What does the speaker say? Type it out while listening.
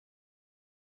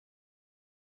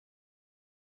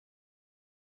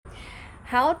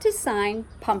How to sign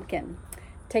pumpkin.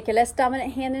 Take your less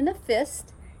dominant hand in a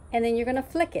fist, and then you're going to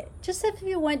flick it. Just as if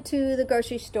you went to the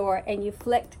grocery store and you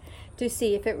flicked to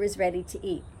see if it was ready to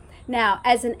eat. Now,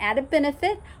 as an added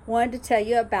benefit, I wanted to tell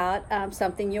you about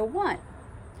something you'll want.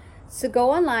 So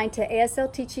go online to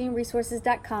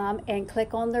aslteachingresources.com and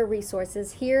click on the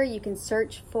resources. Here you can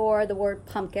search for the word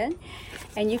pumpkin,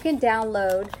 and you can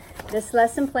download this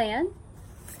lesson plan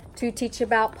to teach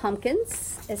about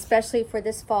pumpkins, especially for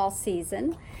this fall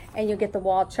season. And you'll get the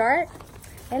wall chart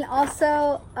and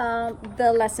also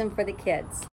the lesson for the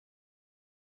kids.